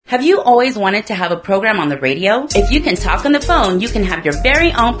Have you always wanted to have a program on the radio? If you can talk on the phone, you can have your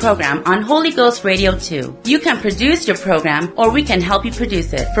very own program on Holy Ghost Radio too. You can produce your program, or we can help you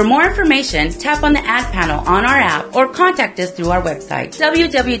produce it. For more information, tap on the ad panel on our app or contact us through our website,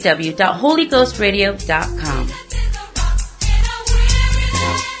 www.holyghostradio.com.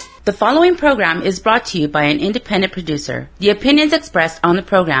 The following program is brought to you by an independent producer. The opinions expressed on the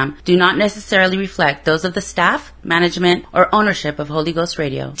program do not necessarily reflect those of the staff, management, or ownership of Holy Ghost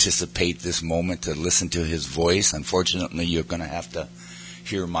Radio. Anticipate this moment to listen to his voice. Unfortunately, you're going to have to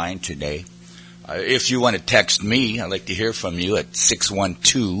hear mine today. If you want to text me, I'd like to hear from you at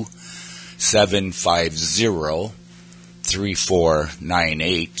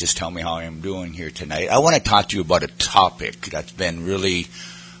 612-750-3498. Just tell me how I'm doing here tonight. I want to talk to you about a topic that's been really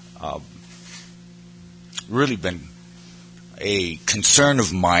been a concern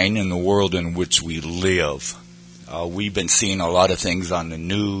of mine in the world in which we live. We've been seeing a lot of things on the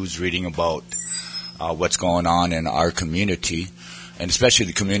news, reading about what's going on in our community, and especially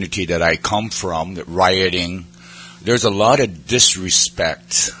the community that I come from, that rioting. There's a lot of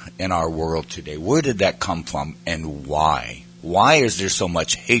disrespect in our world today. Where did that come from, and why? Why is there so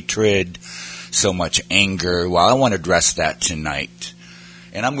much hatred, so much anger? Well, I want to address that tonight.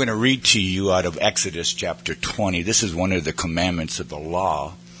 And I'm going to read to you out of Exodus chapter 20. This is one of the commandments of the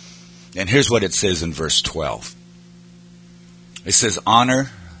law. And here's what it says in verse 12. It says,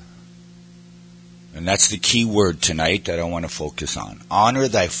 honor, and that's the key word tonight that I want to focus on. Honor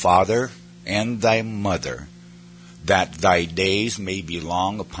thy father and thy mother, that thy days may be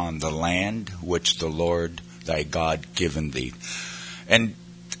long upon the land which the Lord thy God given thee. And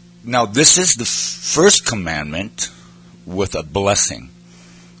now this is the first commandment with a blessing.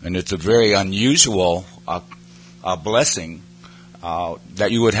 And it's a very unusual blessing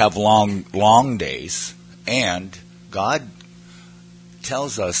that you would have long days. And God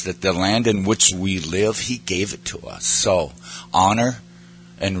tells us that the land in which we live, He gave it to us. So honor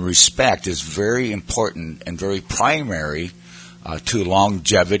and respect is very important and very primary to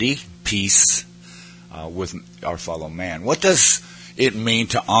longevity, peace with our fellow man. What does it mean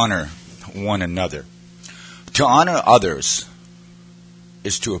to honor one another? To honor others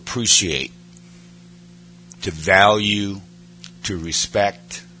is to appreciate, to value, to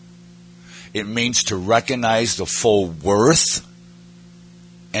respect. It means to recognize the full worth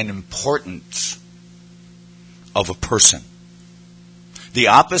and importance of a person. The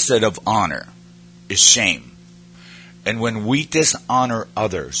opposite of honor is shame. And when we dishonor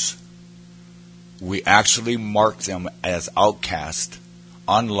others, we actually mark them as outcast,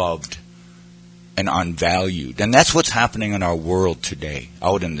 unloved, and unvalued. And that's what's happening in our world today.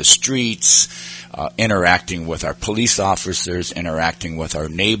 Out in the streets, interacting with our police officers, interacting with our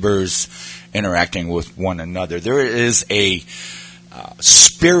neighbors, interacting with one another. There is a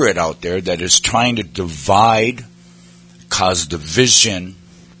spirit out there that is trying to divide, cause division.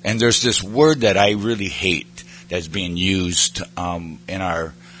 And there's this word that I really hate that's being used in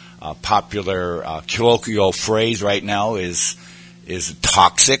our popular colloquial phrase right now is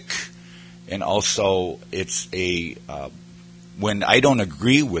toxic. And also, it's when I don't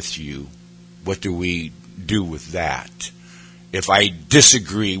agree with you, what do we do with that? If I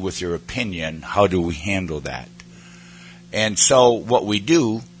disagree with your opinion, how do we handle that? And so what we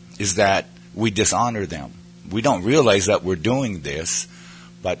do is that we dishonor them. We don't realize that we're doing this,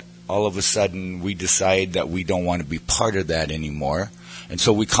 but all of a sudden we decide that we don't want to be part of that anymore. And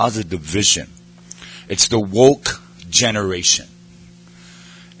so we cause a division. It's the woke generation.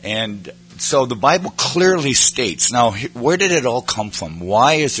 And so the Bible clearly states, now where did it all come from?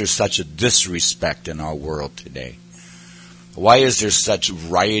 Why is there such a disrespect in our world today? Why is there such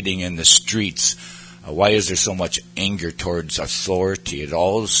rioting in the streets? Why is there so much anger towards authority? It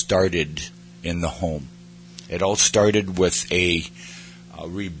all started in the home. It all started with a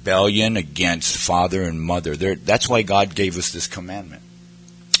rebellion against father and mother. That's why God gave us this commandment.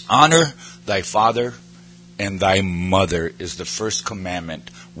 Honor thy father and thy mother is the first commandment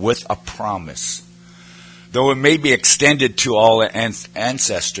with a promise. Though it may be extended to all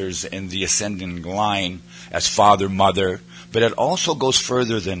ancestors in the ascending line as father, mother, but it also goes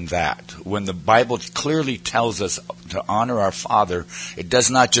further than that. When the Bible clearly tells us to honor our father, it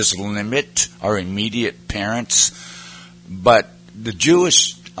does not just limit our immediate parents, but the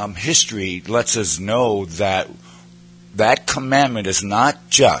Jewish history lets us know that that commandment is not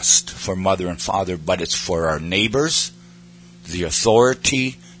just for mother and father, but it's for our neighbors, the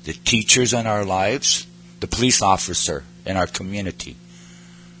authority, the teachers in our lives, the police officer in our community,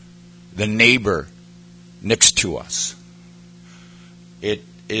 the neighbor next to us. It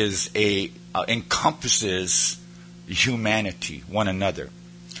is encompasses humanity, one another.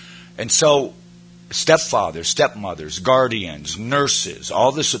 And so stepfathers, stepmothers, guardians, nurses,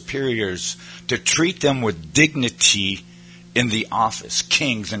 all the superiors, to treat them with dignity in the office,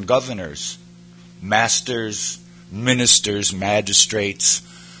 kings and governors, masters, ministers, magistrates,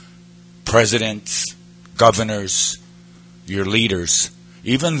 presidents, governors, your leaders.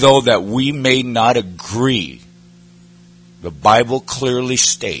 Even though that we may not agree, the Bible clearly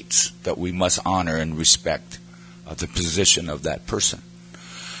states that we must honor and respect the position of that person.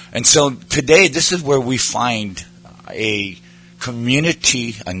 And so today, this is where we find a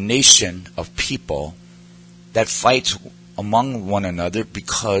community, a nation of people that fights among one another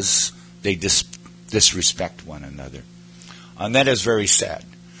because they disrespect one another. And that is very sad.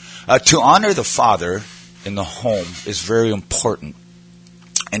 To honor the father in the home is very important.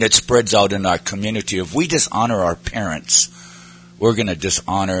 And it spreads out in our community. If we dishonor our parents, we're going to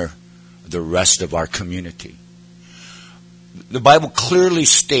dishonor the rest of our community. The Bible clearly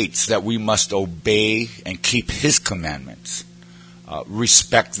states that we must obey and keep His commandments.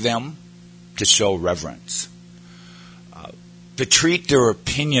 Respect them to show reverence. To treat their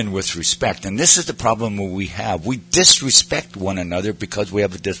opinion with respect. And this is the problem we have. We disrespect one another because we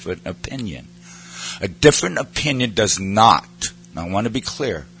have a different opinion. A different opinion does not, and I want to be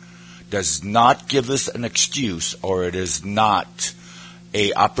clear, does not give us an excuse, or it is not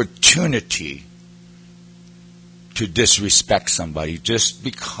an opportunity to disrespect somebody just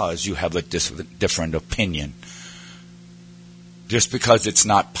because you have a different opinion, just because it's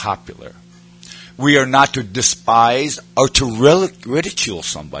not popular. We are not to despise or to ridicule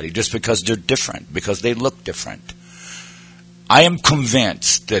somebody just because they're different, because they look different. I am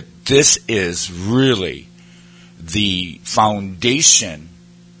convinced that this is really the foundation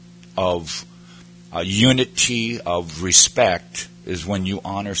of unity, of respect, is when you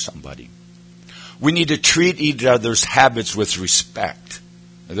honor somebody. We need to treat each other's habits with respect.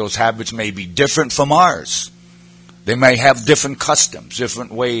 Those habits may be different from ours. They may have different customs,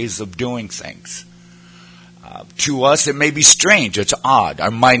 different ways of doing things. To us, it may be strange. It's odd.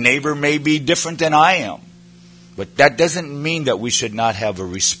 My neighbor may be different than I am. But that doesn't mean that we should not have a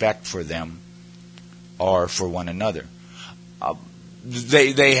respect for them or for one another.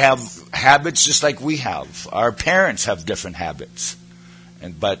 They have habits just like we have. Our parents have different habits.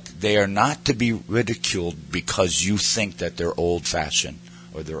 But they are not to be ridiculed because you think that they're old-fashioned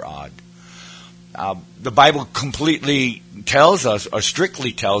or they're odd. The Bible completely tells us, or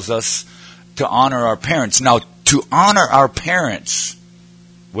strictly tells us, to honor our parents. Now, to honor our parents,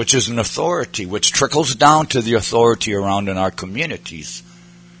 which is an authority, which trickles down to the authority around in our communities,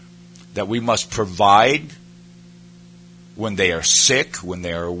 that we must provide when they are sick, when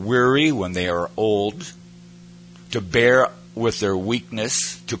they are weary, when they are old, to bear with their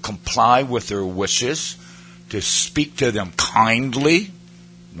weakness, to comply with their wishes, to speak to them kindly,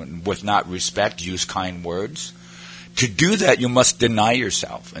 with not respect, use kind words. To do that, you must deny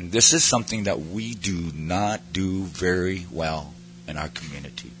yourself. And this is something that we do not do very well in our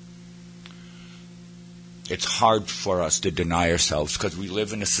community. It's hard for us to deny ourselves because we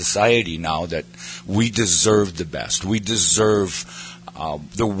live in a society now that we deserve the best. We deserve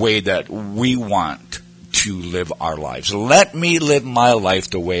the way that we want to live our lives. Let me live my life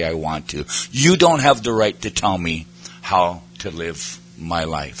the way I want to. You don't have the right to tell me how to live my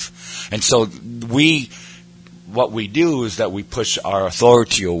life. And so what we do is that we push our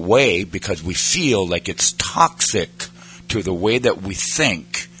authority away because we feel like it's toxic to the way that we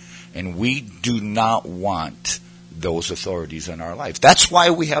think, and we do not want those authorities in our life. That's why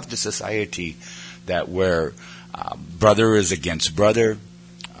we have the society that where brother is against brother,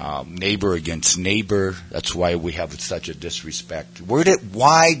 neighbor against neighbor. That's why we have such a disrespect.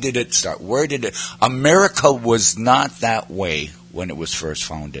 Why did it start? America was not that way when it was first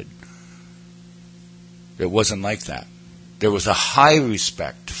founded. It wasn't like that. There was a high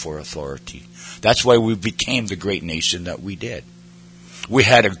respect for authority. That's why we became the great nation that we did. We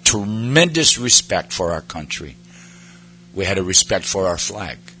had a tremendous respect for our country. We had a respect for our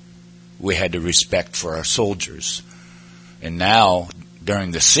flag. We had a respect for our soldiers. And now,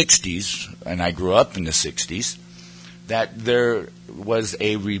 during the 60s, and I grew up in the 60s, that there was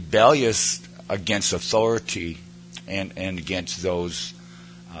a rebellious against authority and against those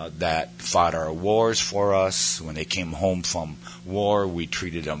that fought our wars for us. When they came home from war, we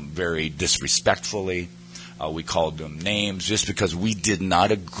treated them very disrespectfully. We called them names just because we did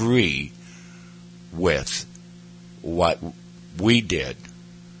not agree with what we did.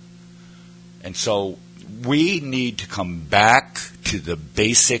 And so we need to come back to the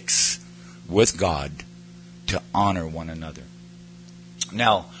basics with God to honor one another.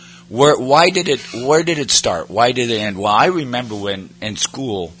 Now, where did it start? Why did it end? Well, I remember when in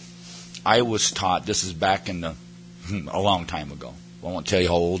school, I was taught, this is back in a long time ago. I won't tell you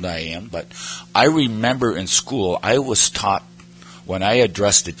how old I am, but I remember in school I was taught when I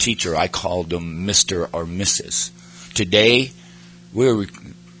addressed a teacher, I called them Mr. or Mrs. Today, we're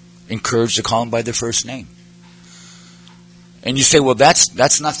encouraged to call them by their first name. And you say, well,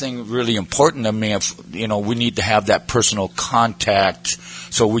 that's nothing really important. I mean, we need to have that personal contact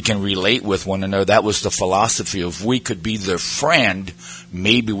so we can relate with one another. That was the philosophy. If we could be their friend,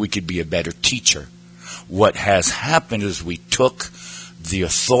 maybe we could be a better teacher. What has happened is we took the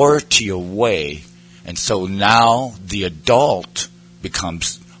authority away, and so now the adult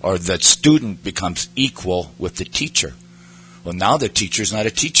becomes, or the student becomes equal with the teacher. Well, now the teacher's not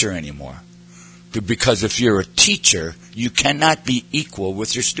a teacher anymore. Because if you're a teacher, you cannot be equal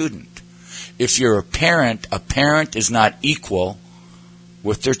with your student. If you're a parent is not equal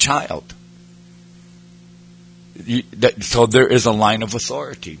with their child. So there is a line of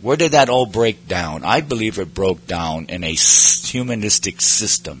authority. Where did that all break down? I believe it broke down in a humanistic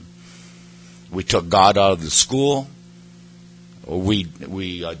system. We took God out of the school. We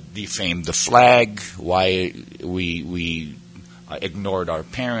defamed the flag. We ignored our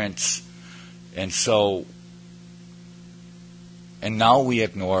parents. And now we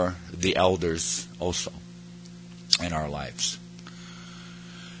ignore the elders also in our lives.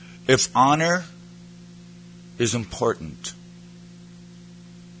 If honor is important,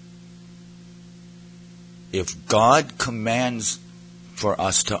 if God commands for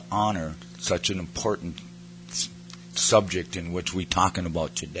us to honor such an important subject in which we're talking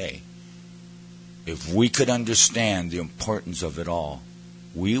about today, if we could understand the importance of it all,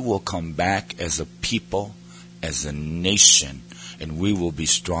 we will come back as a people, as a nation, and we will be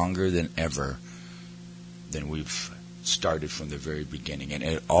stronger than ever than we've started from the very beginning. And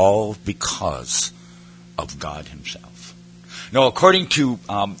it all because of God himself. Now, according to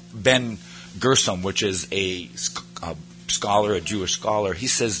Ben Gershom, which is a scholar, a Jewish scholar, he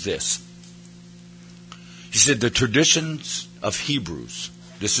says this. He said, the traditions of Hebrews,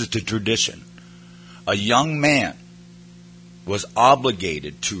 this is the tradition, a young man was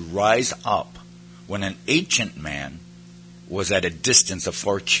obligated to rise up when an ancient man was at a distance of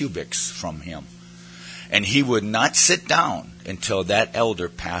 4 cubits from him. And he would not sit down until that elder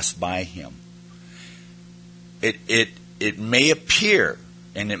passed by him. It may appear,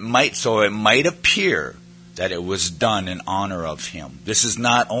 and it might appear that it was done in honor of him. This is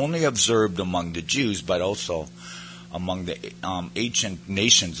not only observed among the Jews, but also among the ancient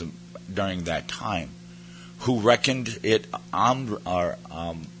nations during that time, who reckoned it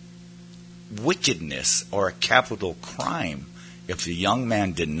wickedness or a capital crime if the young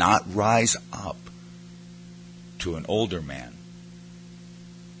man did not rise up to an older man.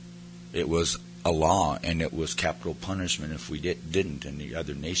 It was a law, and it was capital punishment if we didn't in the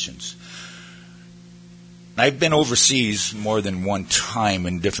other nations. I've been overseas more than one time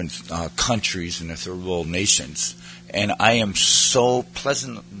in different countries in the third world nations, and I am so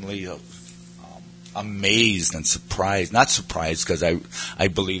pleasantly amazed and surprised. Not surprised, because I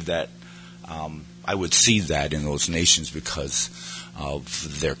believe that I would see that in those nations because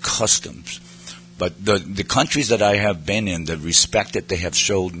of their customs. But the countries that I have been in, the respect that they have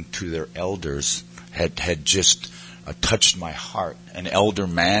shown to their elders had just touched my heart. An elder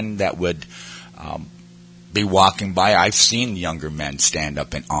man that would be walking by, I've seen younger men stand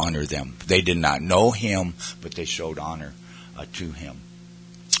up and honor them. They did not know him, but they showed honor to him.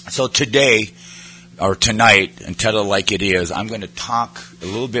 So today, or tonight, and tell it like it is, I'm going to talk a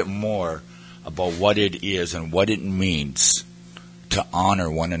little bit more about what it is and what it means to honor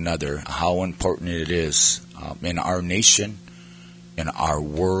one another, how important it is in our nation, in our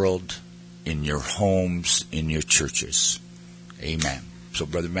world, in your homes, in your churches. Amen. So,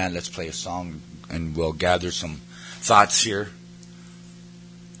 Brother Man, let's play a song and we'll gather some thoughts here.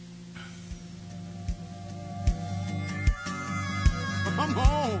 Come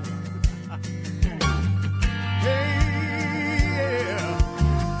home. Hey, yeah.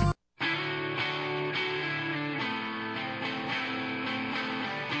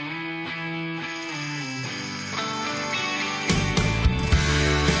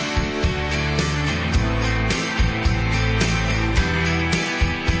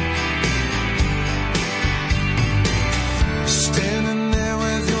 Standing there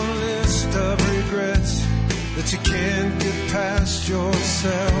with your list of regrets that you can't get past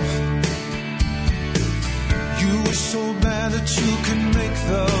yourself. You were so bad that you can make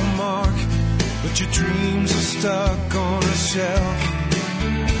the mark, but your dreams are stuck on a shelf.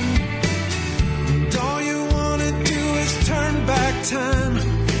 And all you want to do is turn back time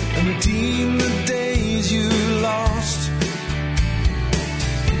and redeem the days you lost.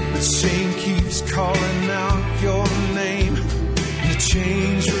 But but shame keeps calling out your name. The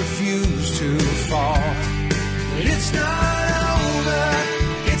chains refuse to fall. It's not over,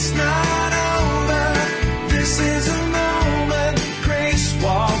 it's not over. This is a moment grace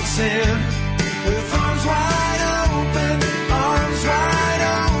walks in with arms wide open, arms wide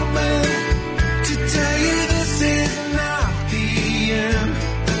open, to tell you this is not the end.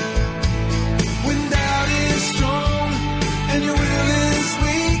 When doubt is strong and your will is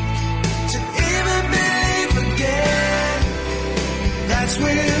weak to even believe again, that's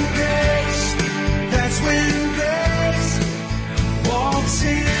when grace walks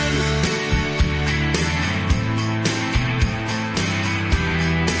in.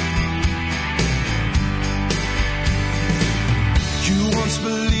 You once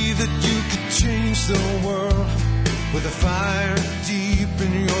believed that you could change the world with a fire deep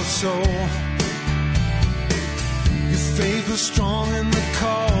in your soul. Your faith was strong and the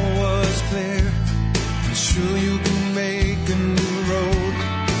call was clear. I'm sure you can make a new road.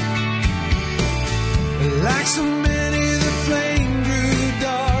 Like so many, the flame grew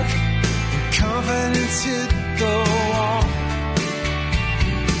dark and confidence hit the wall.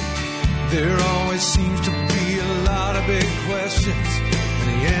 There always seems to be a lot of big questions, and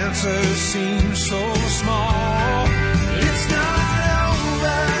the answers seem so small. It's not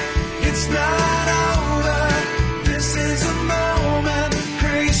over, it's not over. This is a moment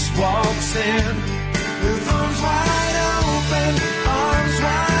grace walks in with arms wide open, arms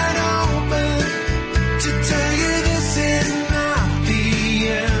wide open, to tell you this is not the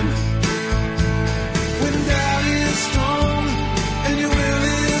end. When doubt is strong and your will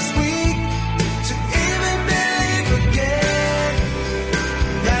is weak to even believe again,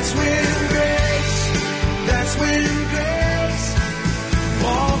 that's when grace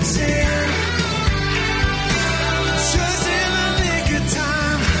walks in. Just in the nick of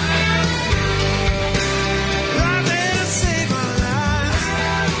time, right there to save my life.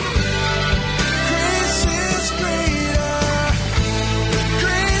 Grace is greater,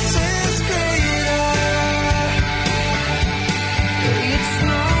 grace is greater. It's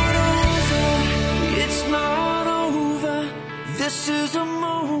not over, it's not over. This is a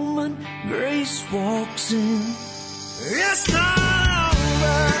moment grace walks in. It's not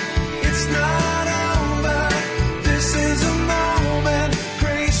over, it's not over. This is a moment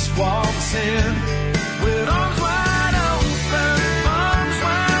grace walks in with arms wide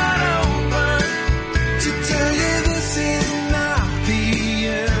open, to tell you this is not the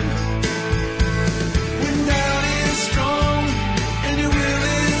end. When doubt is strong and your will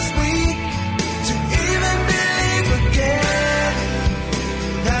is weak to even believe again,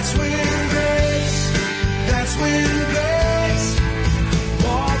 that's when grace walks in. That's when grace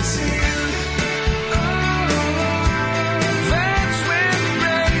walks in.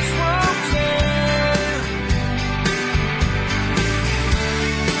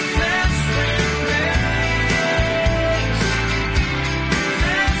 That's when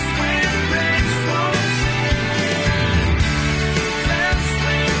grace walks in. That's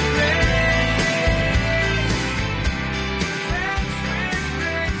when grace.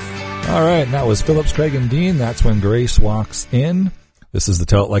 All right, and that was Phillips, Craig, and Dean. That's when Grace walks in. This is the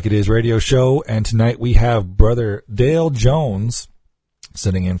Tell It Like It Is radio show, and tonight we have Brother Dale Jones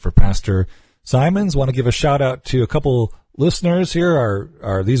sitting in for Pastor Simons. Want to give a shout out to a couple listeners here.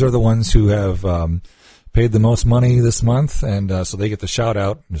 These are the ones who have paid the most money this month, and so they get the shout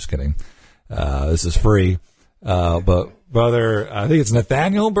out. I'm just kidding. This is free. But Brother, I think it's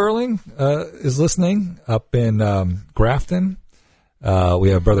Nathaniel Burling is listening up in Grafton. We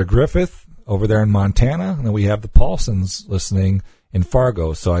have Brother Griffith over there in Montana, and then we have the Paulsons listening in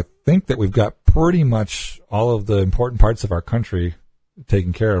Fargo. So I think that we've got pretty much all of the important parts of our country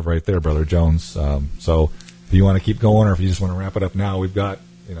taken care of right there, Brother Jones. So if you want to keep going, or if you just want to wrap it up now, we've got,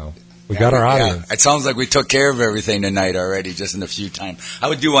 we got our audience. Yeah. It sounds like we took care of everything tonight already, just in a few times.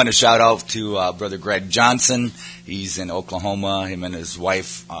 I do want to shout out to Brother Greg Johnson. He's in Oklahoma. Him and his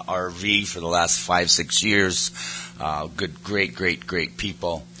wife RV for the last 5-6 years. Great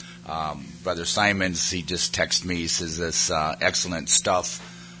people. Brother Simons, he just texted me. He says this excellent stuff.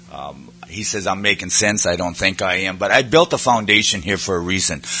 He says I'm making sense. I don't think I am, but I built a foundation here for a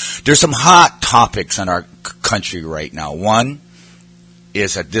reason. There's some hot topics in our country right now. One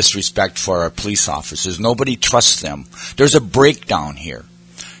is a disrespect for our police officers. Nobody trusts them. There's a breakdown here.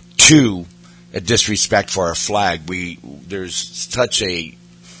 Two, a disrespect for our flag. There's such a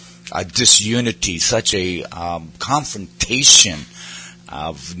disunity, such a confrontation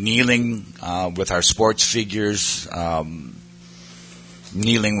of kneeling with our sports figures,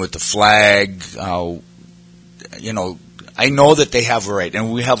 kneeling with the flag, I know that they have a right,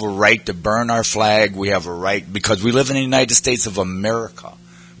 and we have a right to burn our flag. We have a right, because we live in the United States of America.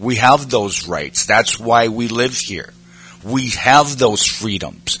 We have those rights. That's why we live here. We have those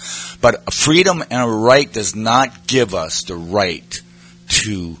freedoms. But freedom and a right does not give us the right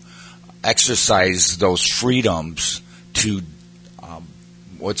to exercise those freedoms to,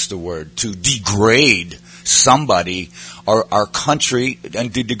 to degrade somebody or our country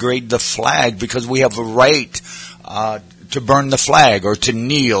and to degrade the flag, because we have a right to burn the flag or to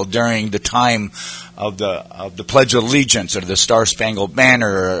kneel during the time of the Pledge of Allegiance or the Star-Spangled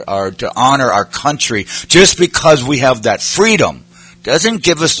Banner, or to honor our country. Just because we have that freedom doesn't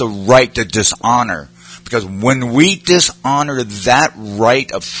give us the right to dishonor. Because when we dishonor that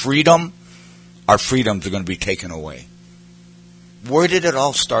right of freedom, our freedoms are going to be taken away. Where did it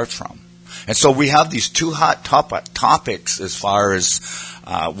all start from? And so we have these two hot topics as far as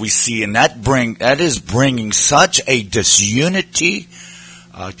we see, and that is bringing such a disunity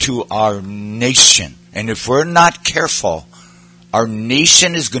to our nation. And if we're not careful, our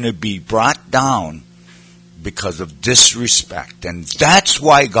nation is going to be brought down because of disrespect. And that's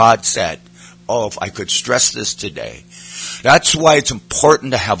why God said, if I could stress this today, that's why it's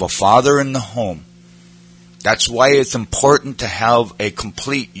important to have a father in the home. That's why it's important to have a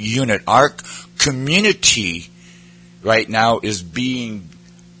complete unit. Our community right now is being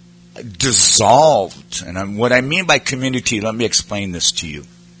dissolved. And what I mean by community, let me explain this to you.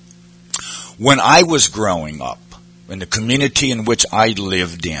 When I was growing up, in the community in which I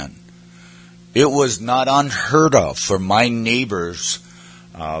lived in, it was not unheard of for my neighbors,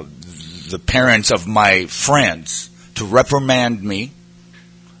 the parents of my friends, to reprimand me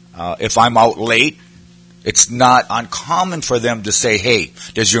if I'm out late. It's not uncommon for them to say, hey,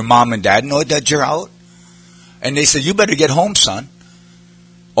 does your mom and dad know that you're out? And they said, you better get home, son.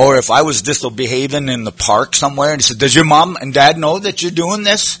 Or if I was disbehaving in the park somewhere, and they said, does your mom and dad know that you're doing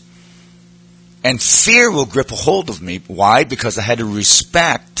this? And fear will grip a hold of me. Why? Because I had a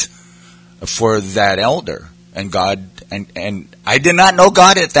respect for that elder and God. And I did not know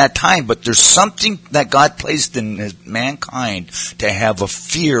God at that time, but there's something that God placed in mankind to have a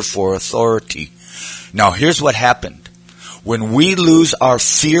fear for authority. Now, here's what happened. When we lose our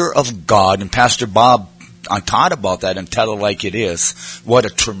fear of God, and Pastor Bob taught about that and Tell It Like It Is, what a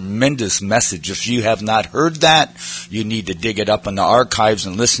tremendous message. If you have not heard that, you need to dig it up in the archives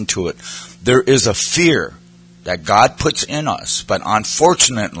and listen to it. There is a fear that God puts in us, but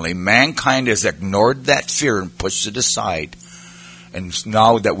unfortunately, mankind has ignored that fear and pushed it aside. And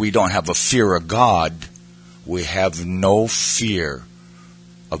now that we don't have a fear of God, we have no fear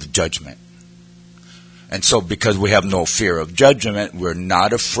of judgment. And so because we have no fear of judgment, we're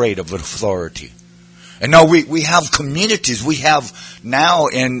not afraid of authority. And now we have communities. We have now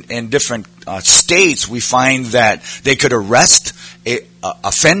in different states, we find that they could arrest a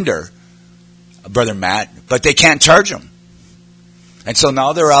offender, Brother Matt, but they can't charge them. And so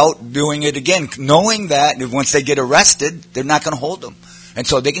now they're out doing it again, knowing that once they get arrested, they're not going to hold them. And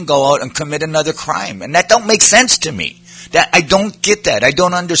so they can go out and commit another crime. And that don't make sense to me. That I don't get that. I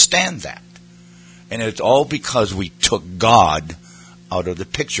don't understand that. And it's all because we took God out of the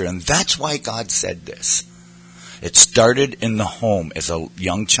picture. And that's why God said this. It started in the home as a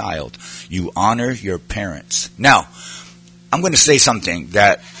young child. You honor your parents. Now, I'm going to say something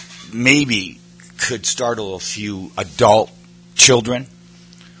that maybe could startle a few adult children.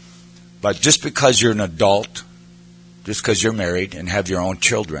 But just because you're an adult, just because you're married and have your own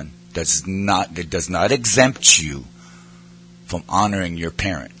children, it does not exempt you from honoring your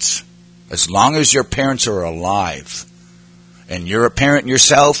parents. As long as your parents are alive, and you're a parent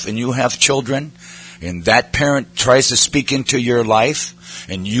yourself, and you have children, and that parent tries to speak into your life,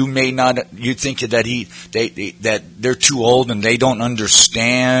 and you think that they're too old and they don't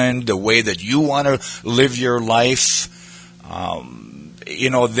understand the way that you want to live your life.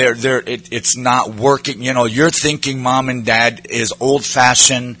 It's not working. You're thinking mom and dad is old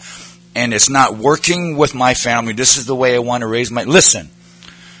fashioned, and it's not working with my family. This is the way I want to raise my.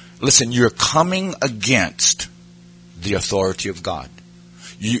 Listen, you're coming against the authority of God.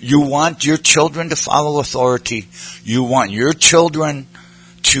 You want your children to follow authority. You want your children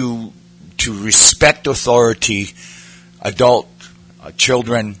to respect authority. Adult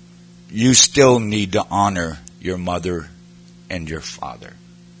children, you still need to honor your mother and your father.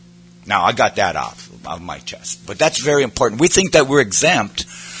 Now, I got that off of my chest. But that's very important. We think that we're exempt.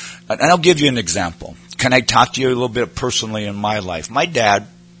 And I'll give you an example. Can I talk to you a little bit personally in my life? My dad,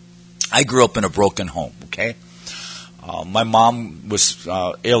 I grew up in a broken home, okay? My mom was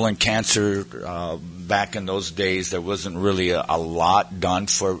ill in cancer back in those days. There wasn't really a lot done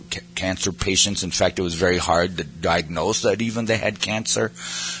for cancer patients. In fact, it was very hard to diagnose that even they had cancer.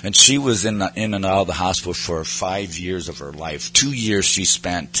 And she was in and out of the hospital for 5 years of her life. 2 years she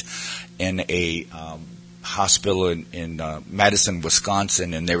spent in a hospital in Madison,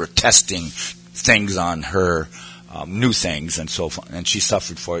 Wisconsin, and they were testing things on her, new things and so forth. And she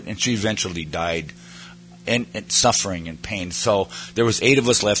suffered for it, and she eventually died. And suffering and pain. So there was 8 of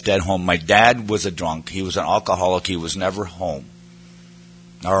us left at home. My dad was a drunk. He was an alcoholic. He was never home.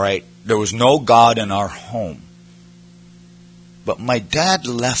 All right? There was no God in our home. But my dad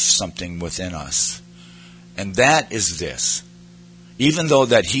left something within us. And that is this. Even though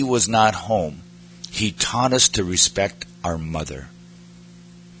that he was not home, he taught us to respect our mother.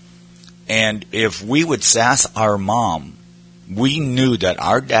 And if we would sass our mom, we knew that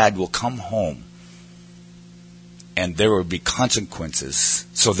our dad will come home and there would be consequences.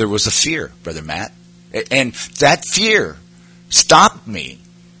 So there was a fear, Brother Matt. And that fear stopped me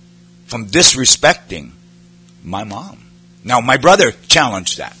from disrespecting my mom. Now, my brother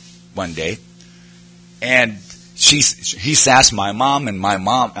challenged that one day. And he sassed my mom, and my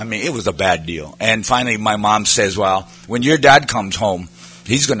mom, it was a bad deal. And finally, my mom says, well, when your dad comes home,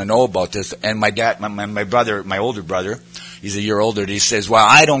 he's going to know about this. And my dad, my brother, my older brother, he's a year older, he says, well,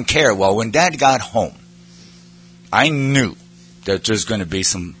 I don't care. Well, when Dad got home, I knew that there's going to be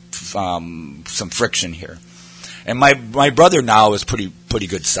some friction here. And my brother now is pretty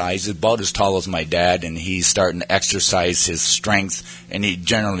good size. He's about as tall as my dad, and he's starting to exercise his strength, and he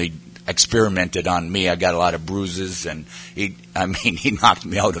generally experimented on me. I got a lot of bruises, and he knocked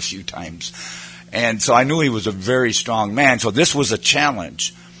me out a few times. And so I knew he was a very strong man. So this was a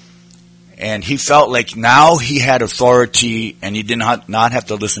challenge. And he felt like now he had authority, and he did not have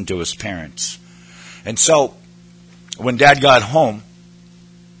to listen to his parents. And so when Dad got home,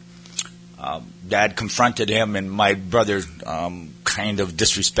 Dad confronted him, and my brother kind of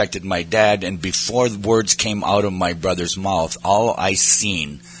disrespected my dad. And before the words came out of my brother's mouth, all I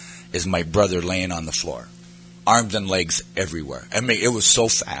seen is my brother laying on the floor, arms and legs everywhere. It was so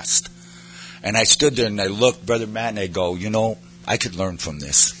fast. And I stood there and I looked, Brother Matt, and I go, I could learn from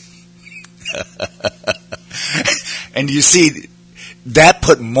this. And you see, that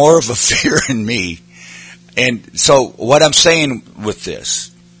put more of a fear in me. And so what I'm saying with this,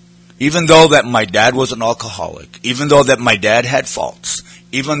 even though that my dad was an alcoholic, even though that my dad had faults,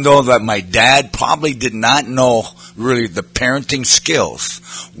 even though that my dad probably did not know really the parenting skills,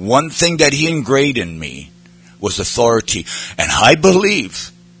 one thing that he ingrained in me was authority. And I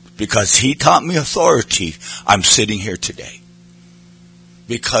believe, because he taught me authority, I'm sitting here today.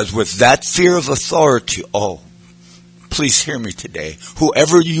 Because with that fear of authority, please hear me today.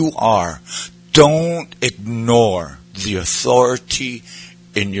 Whoever you are, don't ignore the authority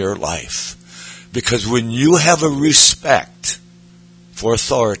in your life. Because when you have a respect for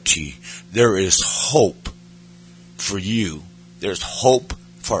authority, there is hope for you. There's hope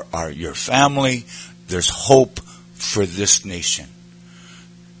for your family. There's hope for this nation.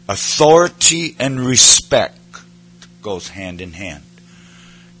 Authority and respect goes hand in hand.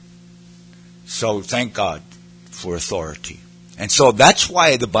 So thank God for authority. And so that's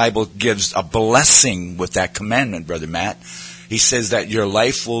why the Bible gives a blessing with that commandment, Brother Matt. He says that your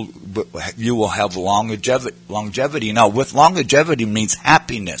life you will have longevity. Now, with longevity means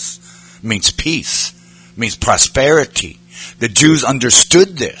happiness, means peace, means prosperity. The Jews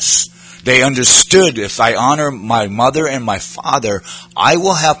understood this. They understood, if I honor my mother and my father, I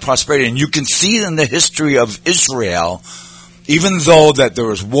will have prosperity. And you can see in the history of Israel, even though that there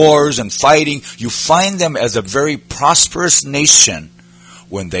was wars and fighting, you find them as a very prosperous nation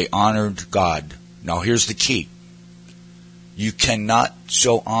when they honored God. Now here's the key. You cannot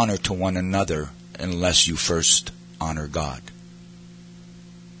show honor to one another unless you first honor God.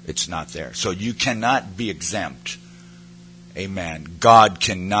 It's not there. So you cannot be exempt. Amen. God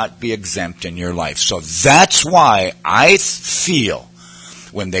cannot be exempt in your life. So that's why I feel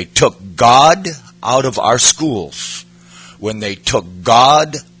when they took God out of our schools, when they took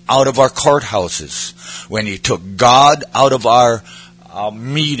God out of our courthouses, when He took God out of our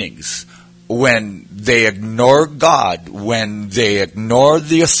meetings, when they ignore God, when they ignore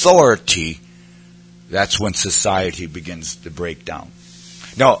the authority, that's when society begins to break down.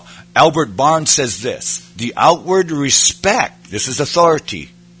 Now, Albert Barnes says this, the outward respect, this is authority,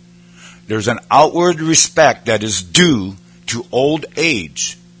 there's an outward respect that is due to old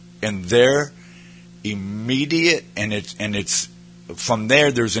age, and their immediate, and it's from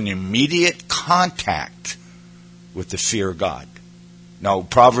there's an immediate contact with the fear of God. Now,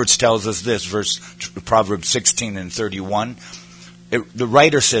 Proverbs tells us this, Proverbs 16 and 31. The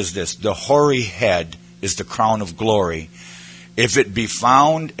writer says this, the hoary head is the crown of glory, if it be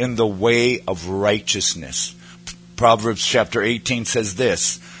found in the way of righteousness. Proverbs chapter 18 says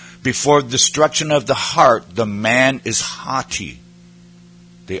this, before destruction of the heart, the man is haughty.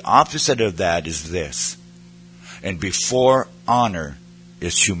 The opposite of that is this. And before honor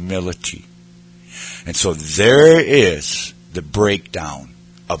is humility. And so there is the breakdown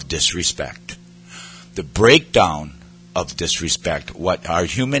of disrespect. The breakdown of disrespect. What our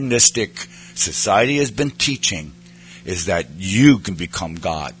humanistic society has been teaching is that you can become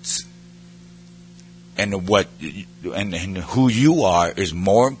gods. And who you are is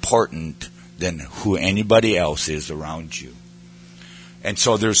more important than who anybody else is around you. And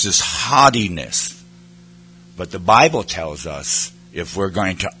so there's this haughtiness. But the Bible tells us if we're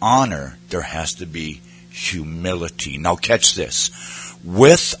going to honor, there has to be humility. Now catch this.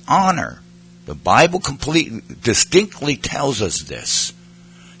 With honor, the Bible distinctly tells us this,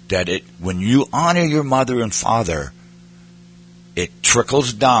 that when you honor your mother and father, it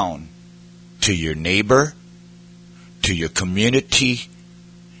trickles down to your neighbor, to your community,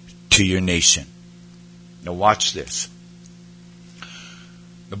 to your nation. Now watch this.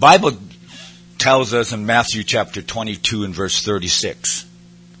 The Bible tells us in Matthew chapter 22 and verse 36.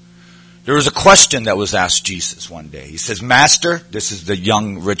 There was a question that was asked Jesus one day. He says, Master, this is the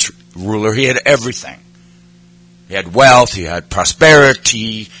young rich ruler. He had everything. He had wealth, he had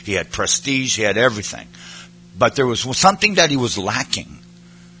prosperity, he had prestige, he had everything. But there was something that he was lacking.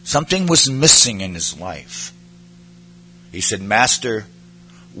 Something was missing in his life. He said, Master,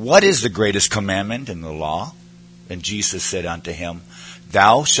 what is the greatest commandment in the law? And Jesus said unto him,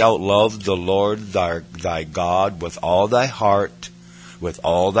 Thou shalt love the Lord thy God with all thy heart, with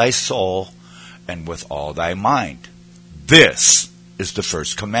all thy soul, and with all thy mind. This is the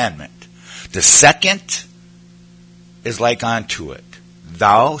first commandment. The second is like unto it.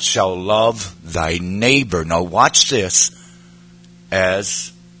 Thou shalt love thy neighbor. Now watch this.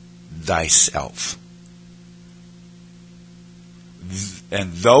 As thyself.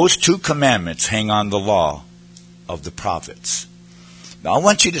 And those two commandments hang on the law of the prophets. Now I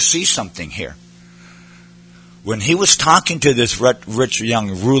want you to see something here. When he was talking to this rich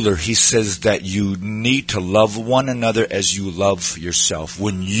young ruler, he says that you need to love one another as you love yourself.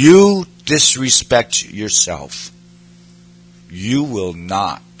 When you disrespect yourself, you will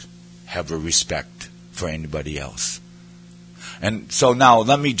not have a respect for anybody else. And so now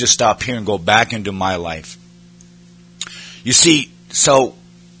let me just stop here and go back into my life. You see, so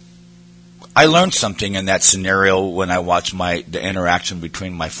I learned something in that scenario when I watched the interaction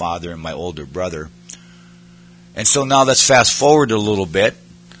between my father and my older brother. And so now let's fast forward a little bit.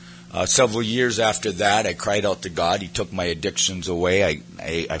 Several years after that, I cried out to God. He took my addictions away.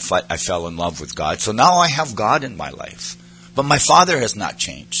 I fell in love with God. So now I have God in my life. But my father has not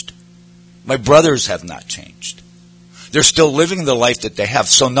changed. My brothers have not changed. They're still living the life that they have.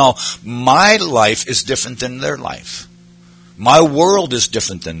 So now my life is different than their life. My world is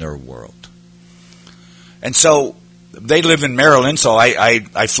different than their world. And so they live in Maryland, so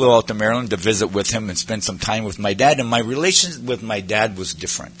I flew out to Maryland to visit with him and spend some time with my dad. And my relationship with my dad was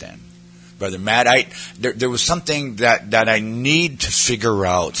different then. Brother Matt, there was something that I need to figure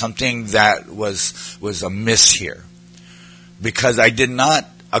out, something that was amiss here. Because I did not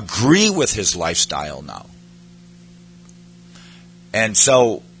agree with his lifestyle now. And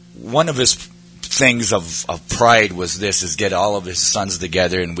so one of his things of pride was this, is get all of his sons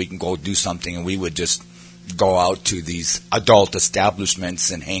together and we can go do something, and we would just go out to these adult establishments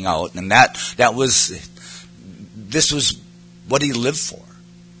and hang out. And this was what he lived for.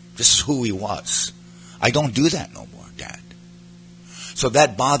 This is who he was. I don't do that no more, Dad. So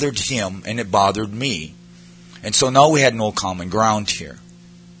that bothered him and it bothered me. And so now we had no common ground here.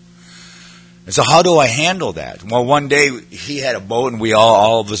 And so how do I handle that? Well, one day he had a boat, and we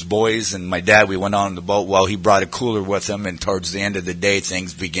all of us boys and my dad, we went on the boat. Well, he brought a cooler with him, and towards the end of the day,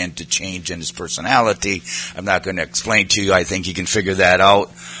 things began to change in his personality. I'm not going to explain to you. I think you can figure that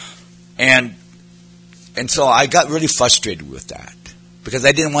out. And so I got really frustrated with that because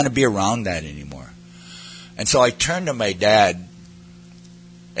I didn't want to be around that anymore. And so I turned to my dad,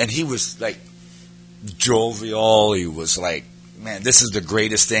 and he was like jovial. He was like, man, this is the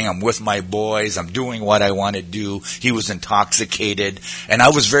greatest thing. I'm with my boys. I'm doing what I want to do. He was intoxicated. And I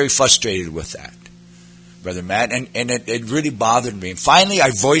was very frustrated with that, Brother Matt. And it really bothered me. And finally, I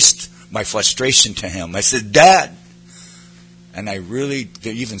voiced my frustration to him. I said, Dad, and I really,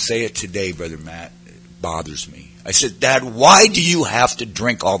 to even say it today, Brother Matt, it bothers me. I said, Dad, why do you have to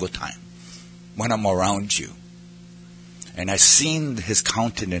drink all the time when I'm around you? And I seen his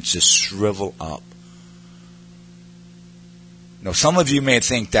countenance just shrivel up. Now, some of you may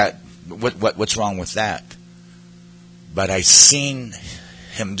think that, what's wrong with that? But I seen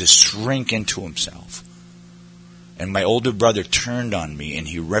him just shrink into himself. And my older brother turned on me and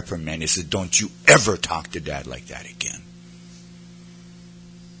he reprimanded. He said, "Don't you ever talk to Dad like that again."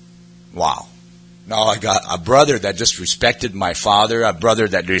 Wow. Now I got a brother that just respected my father, a brother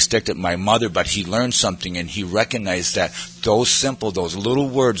that respected my mother, but he learned something and he recognized that those little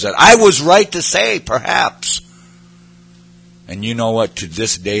words that I was right to say, perhaps. And you know what? To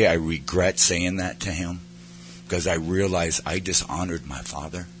this day, I regret saying that to him because I realized I dishonored my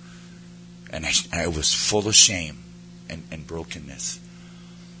father and I was full of shame and brokenness.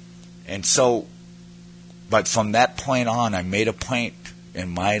 And so, but from that point on, I made a point in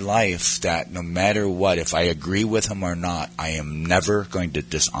my life that no matter what, if I agree with him or not, I am never going to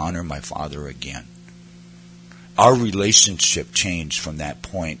dishonor my father again. Our relationship changed from that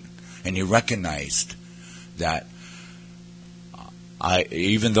point, and he recognized that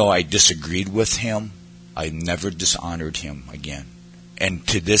even though I disagreed with him, I never dishonored him again. And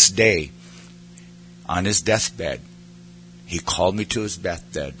to this day, on his deathbed, he called me to his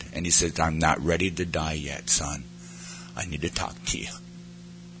deathbed, and he said, "I'm not ready to die yet, son. I need to talk to you."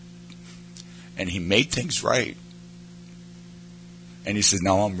 And he made things right. And he said,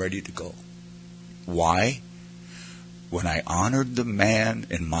 "Now I'm ready to go." Why? When I honored the man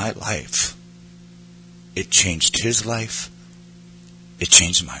in my life, it changed his life. It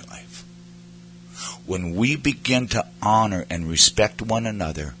changed my life. When we begin to honor and respect one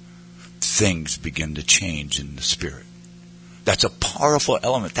another, things begin to change in the spirit. That's a powerful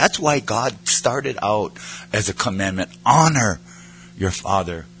element. That's why God started out as a commandment. Honor your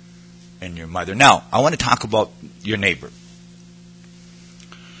father and your mother. Now, I want to talk about your neighbor.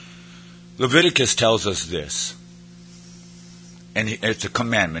 Leviticus tells us this. And it's a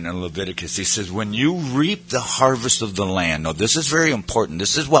commandment in Leviticus. He says, when you reap the harvest of the land. Now, this is very important.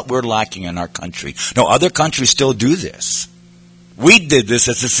 This is what we're lacking in our country. No, other countries still do this. We did this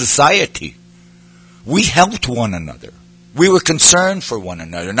as a society. We helped one another. We were concerned for one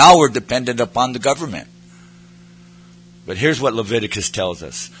another. Now we're dependent upon the government. But here's what Leviticus tells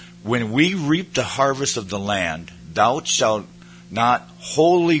us. When we reap the harvest of the land, thou shalt not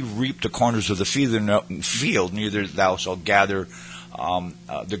wholly reap the corners of the field, neither thou shalt gather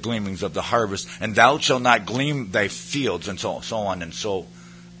the gleanings of the harvest, and thou shalt not glean thy fields, and so on and so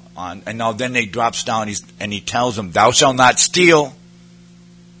on. And now then he drops down and he tells them, thou shalt not steal.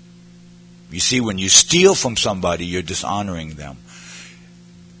 You see, when you steal from somebody, you're dishonoring them.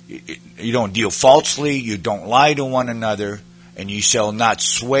 You don't deal falsely, you don't lie to one another, and you shall not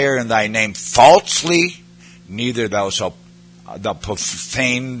swear in thy name falsely, neither thou shalt thou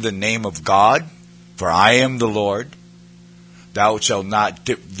profane the name of God, for I am the Lord. Thou shalt not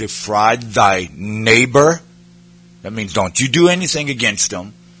defraud thy neighbor. That means don't you do anything against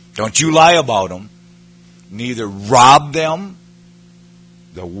them. Don't you lie about them. Neither rob them.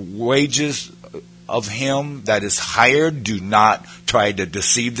 The wages of him that is hired, do not try to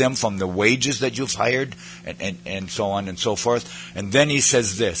deceive them from the wages that you've hired, and so on and so forth. And then he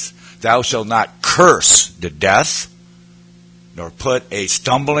says this, thou shalt not curse to death, nor put a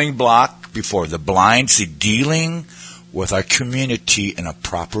stumbling block before the blind. See, dealing with our community in a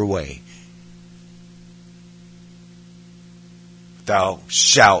proper way. Thou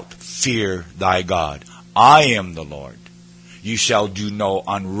shalt fear thy God. I am the Lord. You shall do no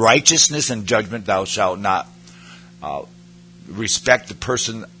unrighteousness in judgment. Thou shalt not respect the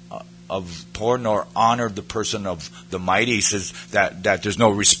person of poor, nor honor the person of the mighty. He says that there's no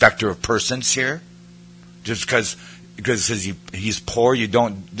respecter of persons here. Just because it says he's poor, you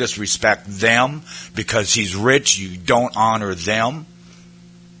don't disrespect them. Because he's rich, you don't honor them.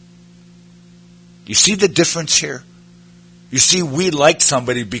 You see the difference here? You see, we like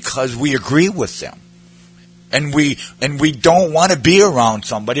somebody because we agree with them. And we don't want to be around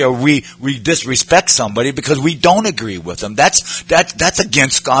somebody, or we disrespect somebody because we don't agree with them. That's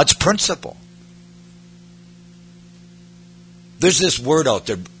against God's principle. There's this word out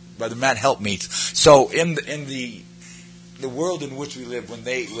there, Brother Matt, help me. So in the world in which we live,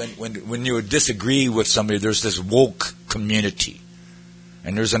 when you disagree with somebody, there's this woke community,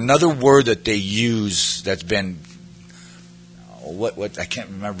 and there's another word that they use that's been what I can't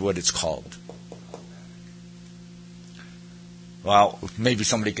remember what it's called. Well, maybe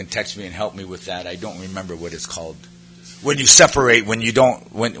somebody can text me and help me with that. I don't remember what it's called. When you separate, when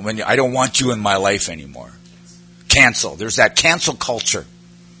I don't want you in my life anymore. Cancel. There's that cancel culture.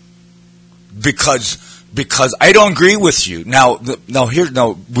 Because because I don't agree with you. Now,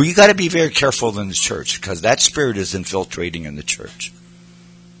 we got to be very careful in the church, because that spirit is infiltrating in the church.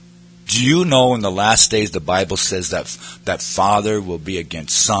 Do you know in the last days the Bible says that father will be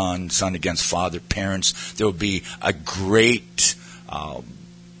against son, son against father, parents? There will be a great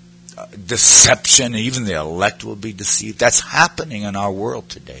deception. Even the elect will be deceived. That's happening in our world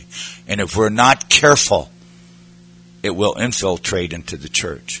today. And if we're not careful, it will infiltrate into the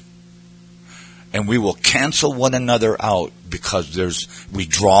church. And we will cancel one another out because we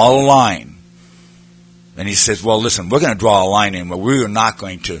draw a line. And he says, well, listen, we're going to draw a line in where we are not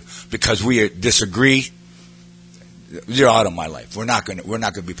going to, because we disagree, you're out of my life. We're not going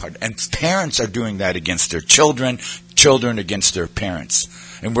to be part of it. And parents are doing that against their children, children against their parents.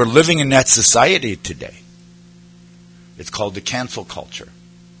 And we're living in that society today. It's called the cancel culture.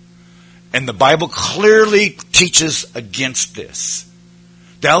 And the Bible clearly teaches against this.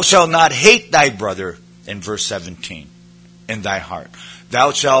 Thou shalt not hate thy brother, in verse 17, in thy heart.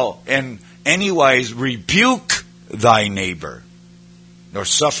 Thou shalt in anywise rebuke thy neighbor, nor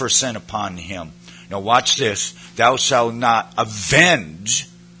suffer sin upon him. Now watch this. Thou shalt not avenge,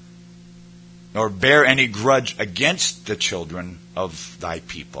 nor bear any grudge against the children of thy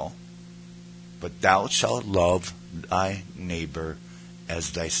people, but thou shalt love thy neighbor as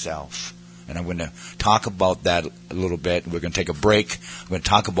thyself. And I'm going to talk about that a little bit. We're going to take a break. I'm going to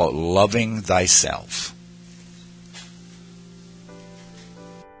talk about loving thyself.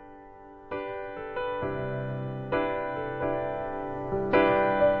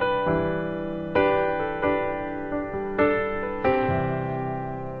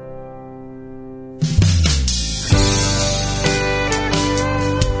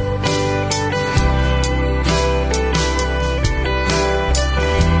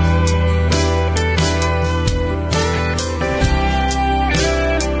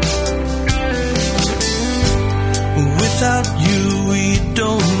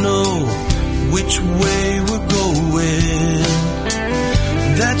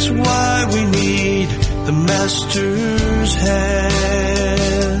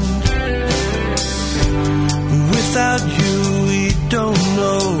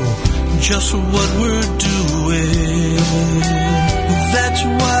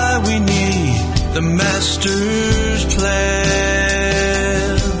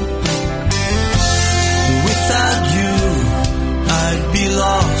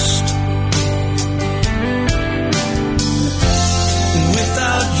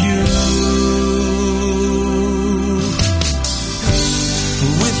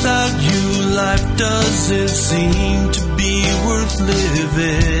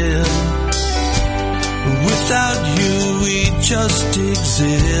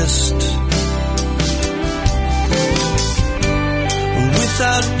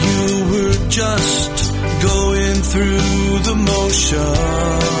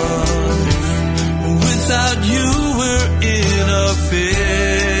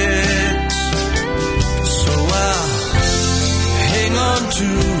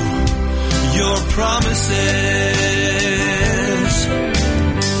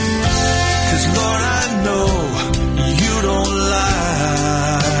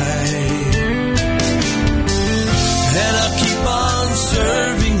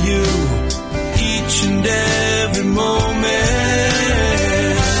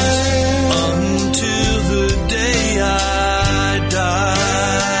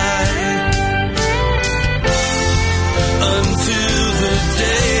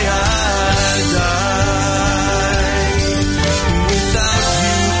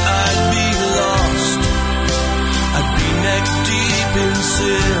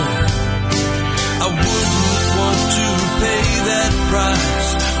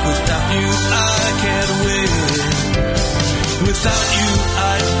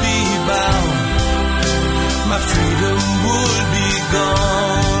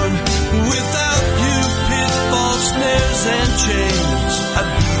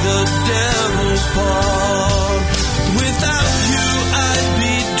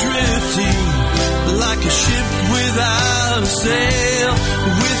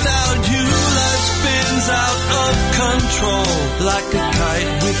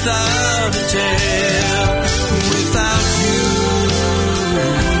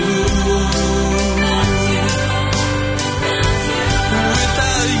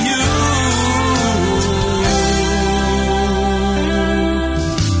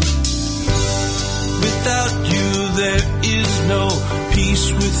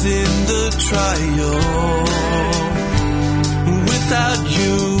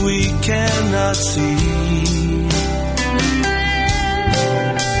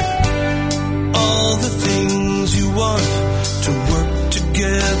 All the things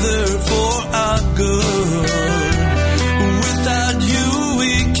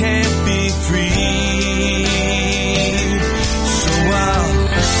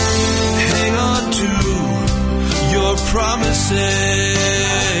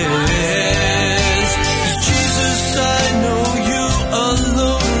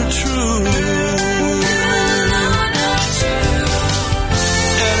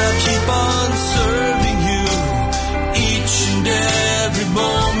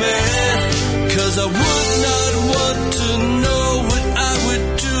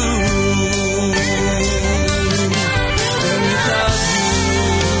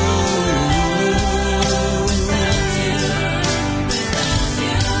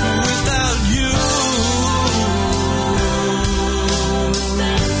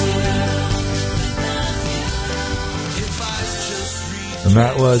And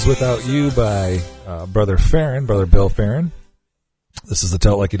that was Without You by Brother Bill Farron. This is the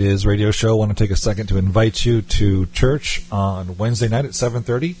Tell It Like It Is radio show. I want to take a second to invite you to church on Wednesday night at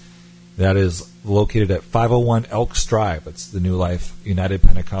 7:30. That is located at 501 Elks Drive. It's the New Life United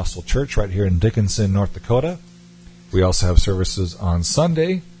Pentecostal Church right here in Dickinson, North Dakota. We also have services on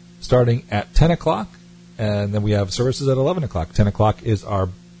Sunday starting at 10 o'clock, and then we have services at 11 o'clock. 10 o'clock is our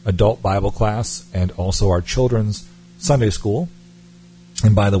adult Bible class and also our children's Sunday school.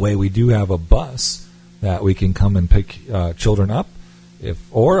 And by the way, we do have a bus that we can come and pick children up,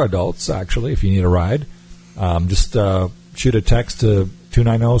 or adults, actually, if you need a ride. Just shoot a text to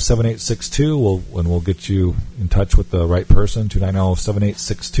 290-7862, and we'll get you in touch with the right person,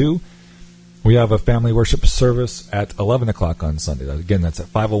 290-7862. We have a family worship service at 11 o'clock on Sunday. Again, that's at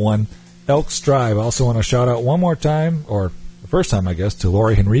 501 Elks Drive. I also want to shout out one more time, or the first time, I guess, to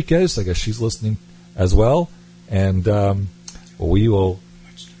Lori Henriquez. I guess she's listening as well. And we will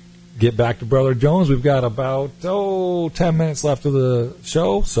get back to Brother Jones. We've got about 10 minutes left of the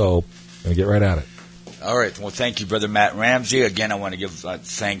show, so I'm going to get right at it. All right. Well, thank you, Brother Matt Ramsey. Again, I want to give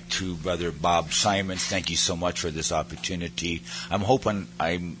thank to Brother Bob Simons. Thank you so much for this opportunity. I'm hoping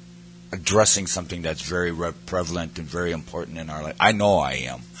I'm addressing something that's very prevalent and very important in our life. I know I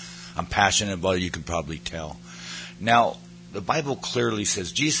am. I'm passionate about it. You can probably tell. Now, the Bible clearly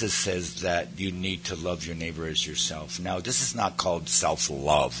says, Jesus says that you need to love your neighbor as yourself. Now, this is not called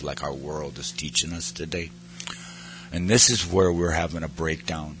self-love like our world is teaching us today. And this is where we're having a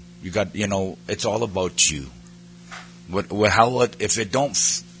breakdown. It's all about you. If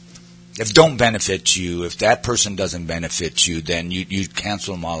it don't benefit you, if that person doesn't benefit you, then you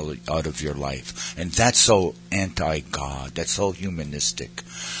cancel them all out of your life. And that's so anti-God. That's so humanistic.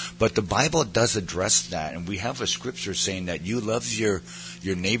 But the Bible does address that, and we have a scripture saying that you love your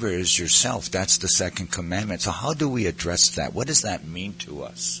neighbor as yourself. That's the second commandment. So how do we address that? What does that mean to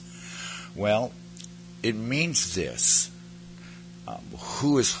us? Well, it means this.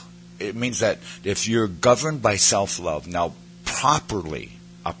 It means that if you're governed by self-love, now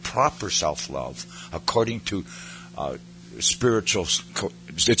a proper self-love, according to spiritual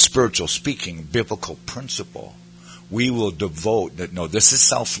speaking, biblical principle, we will devote that. No, this is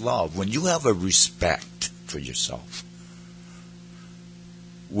self-love. When you have a respect for yourself,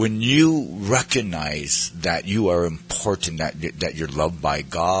 when you recognize that you are important, that you're loved by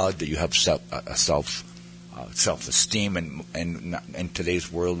God, that you have self-esteem, and in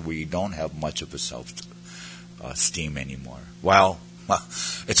today's world we don't have much of a self-esteem anymore. Well,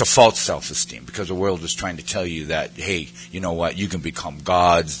 it's a false self-esteem, because the world is trying to tell you that, hey, you know what, you can become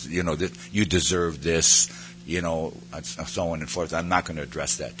gods, that you deserve this, so on and forth. I'm not going to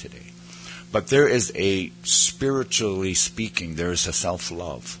address that today. But there is spiritually speaking, there is a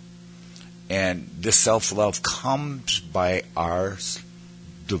self-love. And this self-love comes by our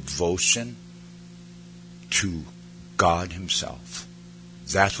devotion to God Himself.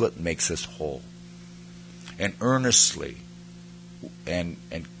 That's what makes us whole. And earnestly and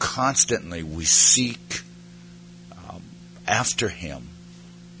constantly we seek after Him,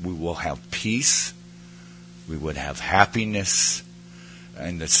 we will have peace, we would have happiness,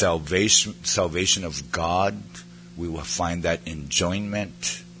 and the salvation of God, we will find that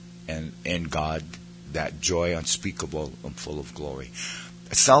enjoyment, and in God, that joy unspeakable and full of glory.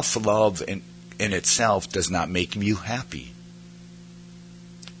 Self-love in itself does not make you happy.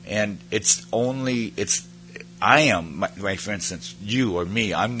 And for instance, you or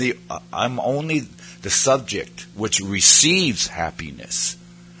me, I'm only the subject which receives happiness.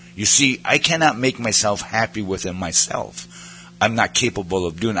 You see, I cannot make myself happy within myself. I'm not capable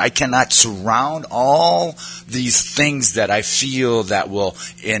of doing it. I cannot surround all these things that I feel that will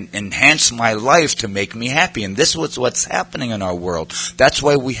enhance my life to make me happy. And this is what's happening in our world. That's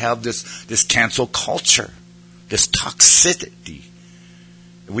why we have this cancel culture, this toxicity.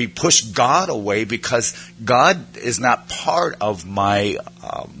 We push God away because God is not part of my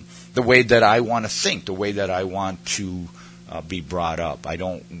the way that I want to think, the way that I want to be brought up. I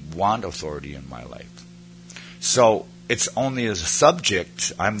don't want authority in my life. So it's only as a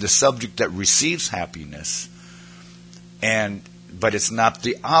subject. I'm the subject that receives happiness, but it's not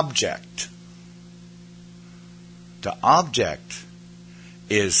the object. The object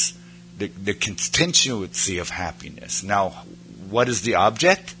is the contingency of happiness. Now, what is the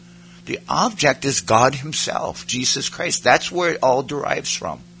object? The object is God Himself, Jesus Christ. That's where it all derives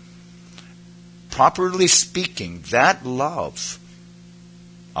from. Properly speaking, that love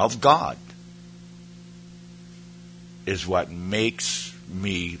of God is what makes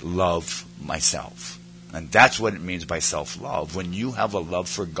me love myself. And that's what it means by self-love. When you have a love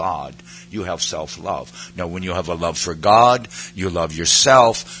for God, you have self-love. Now, when you have a love for God, you love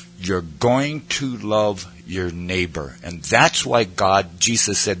yourself, you're going to love your neighbor. And that's why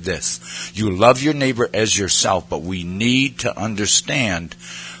Jesus said this. You love your neighbor as yourself, but we need to understand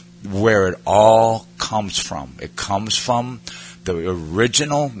where it all comes from. It comes from the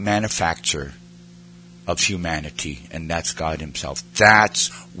original manufacturer of humanity, and that's God himself. That's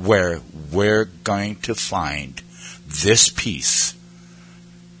where we're going to find this peace,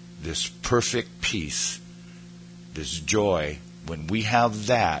 this perfect peace, this joy. When we have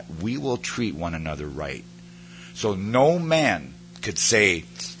that, we will treat one another right. So no man could say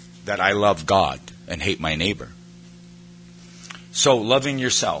that I love God and hate my neighbor. So loving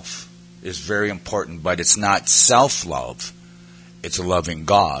yourself is very important, but it's not self-love. It's loving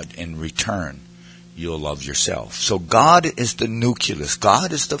God in return. You'll love yourself. So God is the nucleus.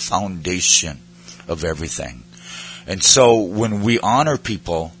 God is the foundation of everything. And so when we honor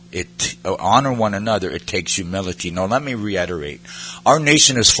people, honor one another, it takes humility. Now let me reiterate. Our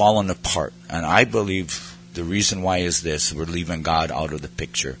nation has fallen apart. And I believe the reason why is this. We're leaving God out of the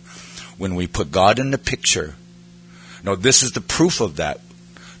picture. When we put God in the picture, now this is the proof of that.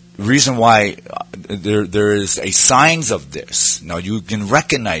 The reason why there is a signs of this. Now you can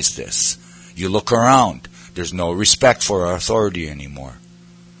recognize this. You look around. There's no respect for our authority anymore.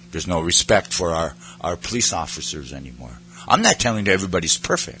 There's no respect for our police officers anymore. I'm not telling you everybody's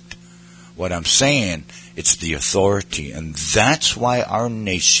perfect. What I'm saying, it's the authority. And that's why our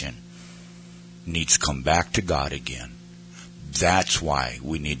nation needs to come back to God again. That's why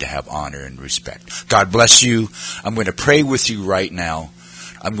we need to have honor and respect. God bless you. I'm going to pray with you right now.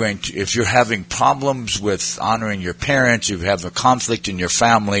 If you're having problems with honoring your parents, you have a conflict in your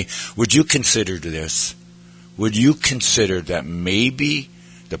family, would you consider this? Would you consider that maybe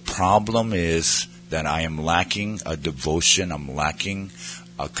the problem is that I am lacking a devotion, I'm lacking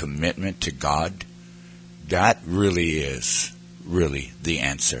a commitment to God? That really is the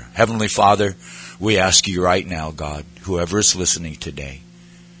answer. Heavenly Father, we ask you right now, God, whoever is listening today,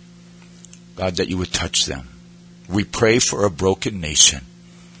 God, that you would touch them. We pray for a broken nation.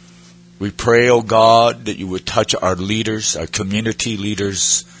 We pray, oh God, that you would touch our leaders, our community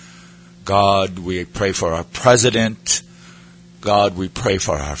leaders. God, we pray for our president. God, we pray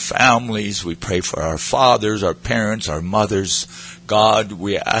for our families. We pray for our fathers, our parents, our mothers. God,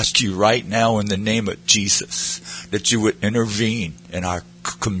 we ask you right now in the name of Jesus that you would intervene in our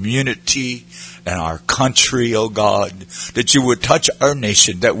community and our country, oh God, that you would touch our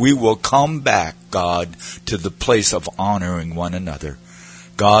nation, that we will come back, God, to the place of honoring one another.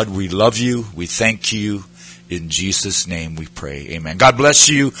 God, we love you. We thank you. In Jesus' name we pray. Amen. God bless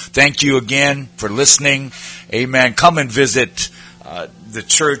you. Thank you again for listening. Amen. Come and visit the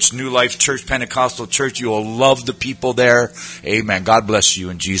church, New Life Church, Pentecostal Church. You will love the people there. Amen. God bless you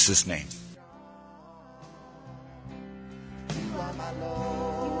in Jesus' name. You are my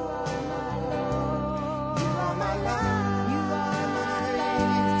Lord. You are my life.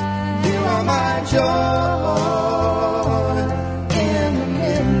 You are my joy.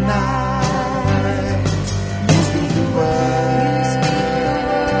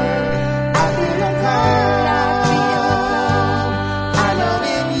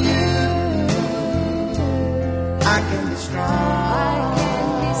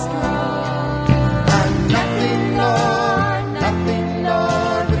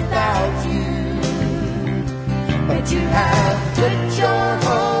 You have put your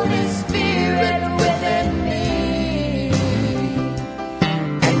Holy Spirit within me,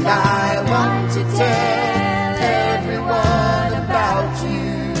 and I want to tell everyone about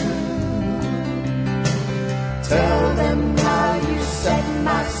you. Tell them how you set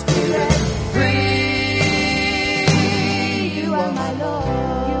my spirit free. You are my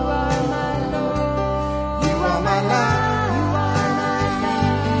Lord. You are my Lord. You are my life. You are my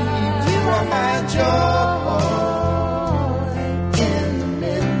life. You are my joy.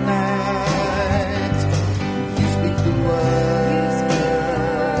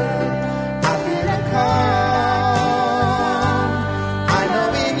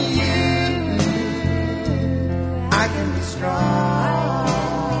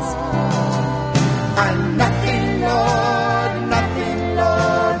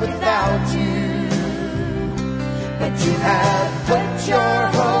 You have put your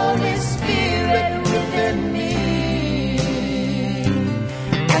Holy Spirit within me,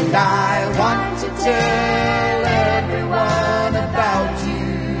 and I want to tell everyone about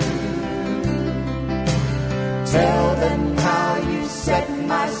you. Tell them how you set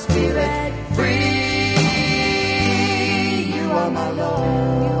my spirit free. You are my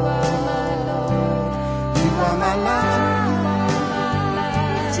Lord. You are my Lord.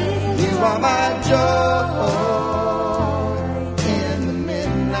 are my joy. In the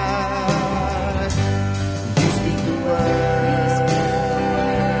midnight, you speak the word.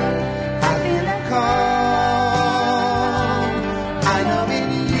 I feel a calm. I know in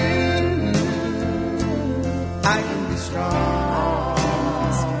you I can be strong.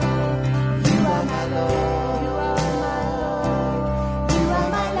 You are my Lord. You are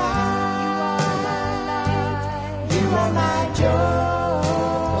my life. You are my joy.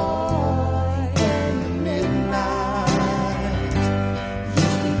 In the midnight, you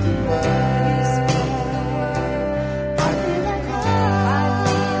speak the word. I feel a calm.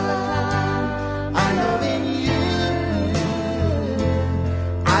 I know in you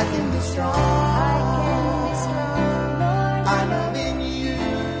I can be strong. I know in you.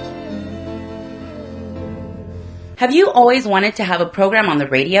 Have you always wanted to have a program on the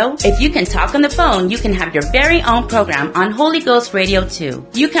radio? If you can talk on the phone, you can have your very own program on Holy Ghost Radio 2.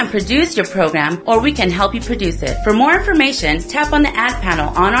 You can produce your program, or we can help you produce it. For more information, tap on the ad panel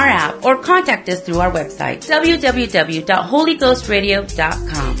on our app or contact us through our website,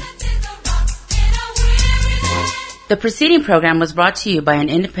 www.holyghostradio.com. The preceding program was brought to you by an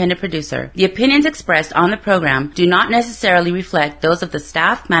independent producer. The opinions expressed on the program do not necessarily reflect those of the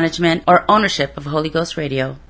staff, management, or ownership of Holy Ghost Radio.